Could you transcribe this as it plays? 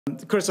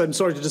Chris, I'm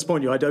sorry to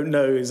disappoint you. I don't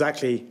know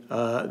exactly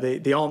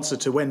the answer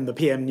to when the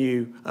PM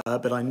knew,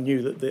 but I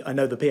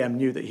know the PM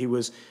knew that he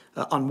was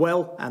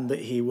unwell and that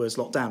he was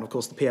locked down. Of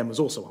course, the PM was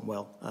also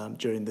unwell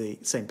during the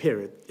same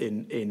period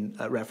in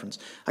reference.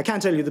 I can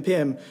tell you the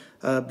PM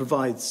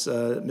provides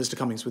Mr.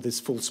 Cummings with his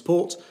full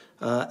support,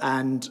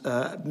 and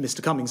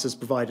Mr. Cummings has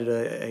provided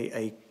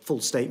a full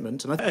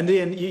statement. And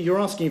Ian, you're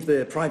asking if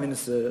the Prime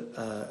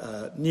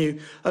Minister knew.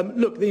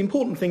 Look, the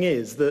important thing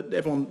is that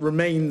everyone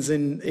remains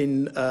in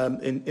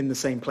the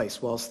same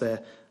place whilst they're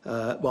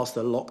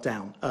locked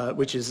down,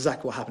 which is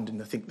exactly what happened in,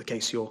 I think, the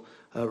case you're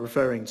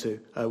referring to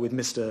with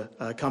Mr.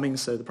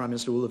 Cummings. So the Prime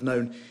Minister will have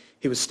known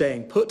he was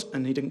staying put,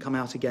 and he didn't come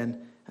out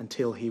again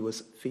until he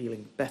was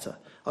feeling better.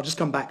 I'll just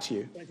come back to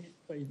you.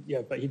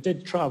 But he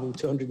did travel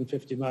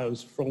 250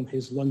 miles from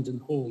his London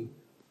home,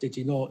 did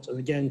he not? And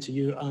again, to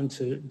you and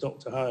to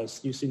Dr. Harris,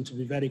 you seem to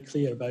be very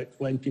clear about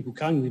when people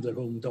can leave their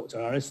home,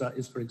 Dr. Harris. That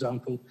is, for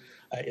example,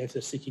 if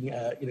they're seeking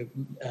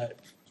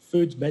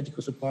food,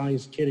 medical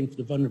supplies, caring for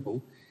the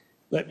vulnerable.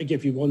 Let me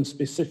give you one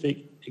specific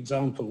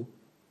example.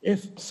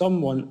 If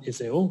someone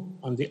is ill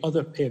and the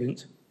other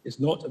parent is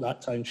not at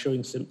that time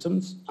showing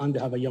symptoms and they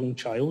have a young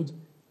child,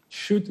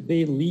 should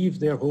they leave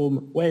their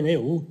home when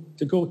ill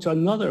to go to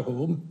another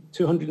home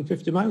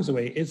 250 miles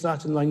away? Is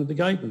that in line with the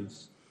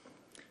guidance?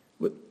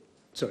 Well,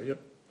 sorry,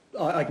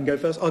 I can go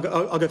first. I'll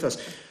go first.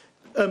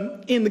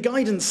 Ian, the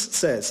guidance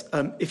says,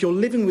 if you're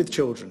living with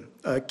children,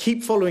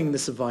 keep following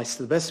this advice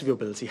to the best of your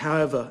ability.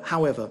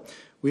 However,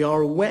 we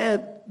are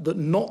aware that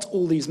not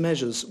all these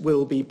measures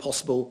will be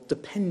possible,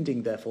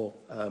 depending, therefore,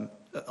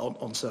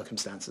 on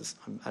circumstances.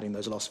 I'm adding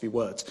those last few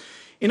words.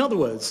 In other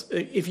words,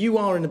 if you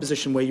are in a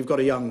position where you've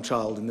got a young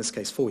child, in this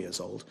case 4 years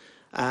old,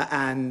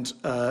 and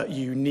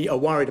you are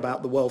worried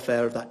about the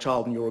welfare of that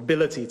child and your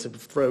ability to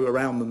throw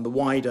around them the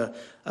wider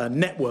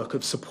network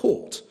of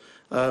support,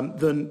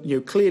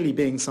 then clearly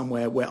being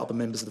somewhere where other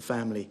members of the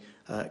family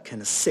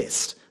can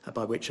assist,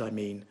 by which I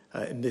mean,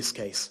 in this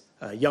case,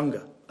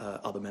 younger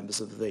other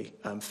members of the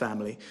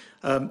family,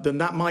 then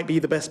that might be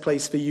the best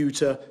place for you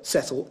to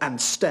settle and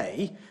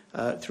stay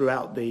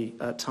throughout the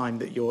time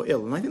that you're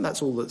ill. And I think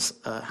that's all that's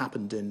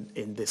happened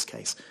in this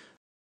case.